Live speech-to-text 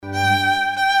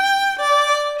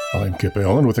Kip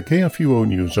Allen with a KFUO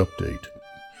News Update.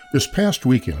 This past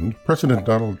weekend, President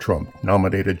Donald Trump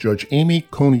nominated Judge Amy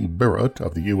Coney Barrett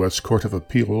of the U.S. Court of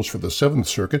Appeals for the Seventh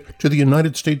Circuit to the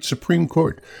United States Supreme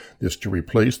Court, this to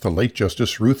replace the late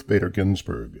Justice Ruth Bader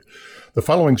Ginsburg. The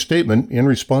following statement in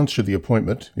response to the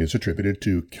appointment is attributed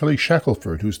to Kelly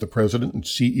Shackelford, who's the president and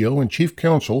CEO and chief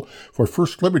counsel for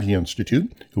First Liberty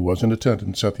Institute, who was in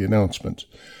attendance at the announcement.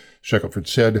 Shackelford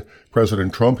said,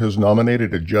 President Trump has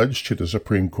nominated a judge to the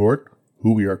Supreme Court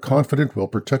who we are confident will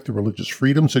protect the religious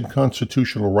freedoms and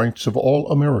constitutional rights of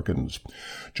all Americans.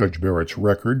 Judge Barrett's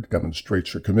record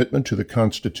demonstrates her commitment to the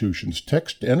Constitution's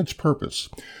text and its purpose.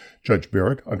 Judge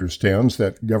Barrett understands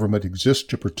that government exists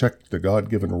to protect the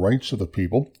God-given rights of the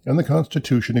people, and the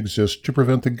Constitution exists to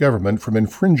prevent the government from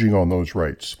infringing on those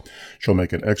rights. She'll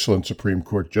make an excellent Supreme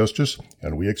Court justice,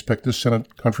 and we expect the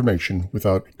Senate confirmation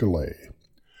without delay.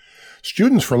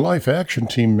 Students for Life Action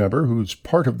team member who's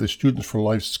part of the Students for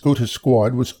Life SCOTUS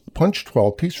squad was punched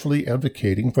while peacefully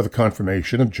advocating for the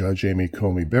confirmation of Judge Amy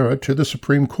Coney Barrett to the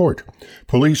Supreme Court.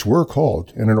 Police were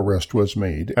called and an arrest was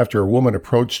made after a woman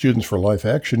approached Students for Life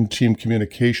Action team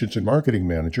communications and marketing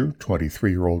manager,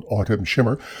 23-year-old Autumn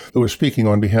Shimmer, who was speaking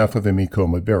on behalf of Amy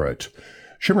Coney Barrett.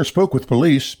 Shimmer spoke with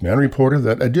police and reported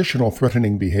that additional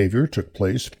threatening behavior took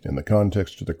place in the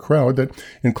context of the crowd that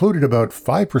included about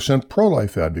 5%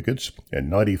 pro-life advocates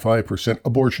and 95%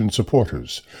 abortion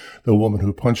supporters. The woman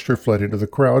who punched her fled into the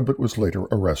crowd but was later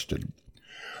arrested.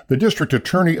 The district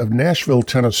attorney of Nashville,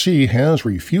 Tennessee, has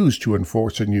refused to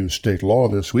enforce a new state law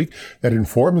this week that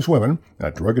informs women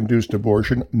that drug-induced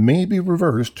abortion may be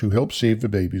reversed to help save the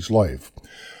baby's life.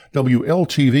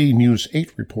 WLTV News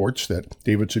 8 reports that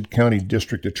Davidson County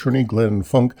District Attorney Glenn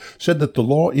Funk said that the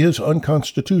law is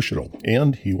unconstitutional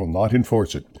and he will not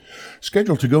enforce it.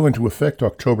 Scheduled to go into effect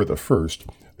October the 1st,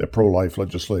 the pro-life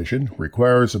legislation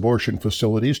requires abortion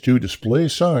facilities to display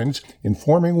signs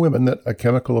informing women that a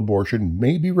chemical abortion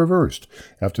may be reversed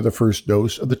after the first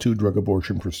dose of the two-drug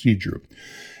abortion procedure.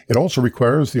 It also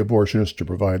requires the abortionist to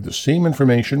provide the same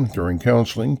information during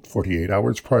counseling 48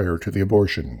 hours prior to the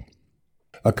abortion.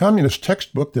 A communist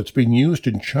textbook that's being used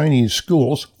in Chinese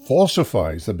schools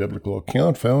falsifies the biblical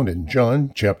account found in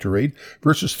John chapter 8,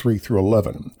 verses 3 through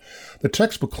 11. The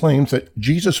textbook claims that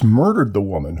Jesus murdered the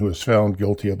woman who is found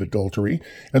guilty of adultery,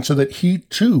 and so that he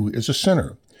too is a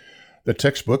sinner. The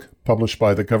textbook, published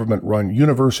by the government-run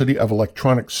University of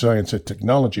Electronic Science and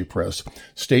Technology Press,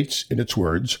 states in its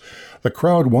words, "The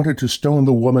crowd wanted to stone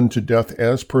the woman to death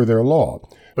as per their law.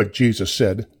 But Jesus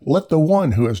said, 'Let the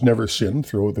one who has never sinned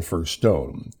throw the first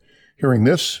stone.' Hearing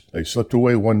this, they slipped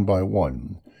away one by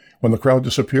one. When the crowd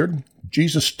disappeared,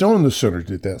 Jesus stoned the sinner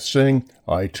to death, saying,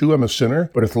 'I too am a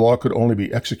sinner, but if the law could only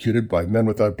be executed by men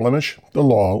without blemish, the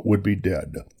law would be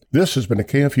dead.'" This has been a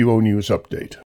KFUO News Update.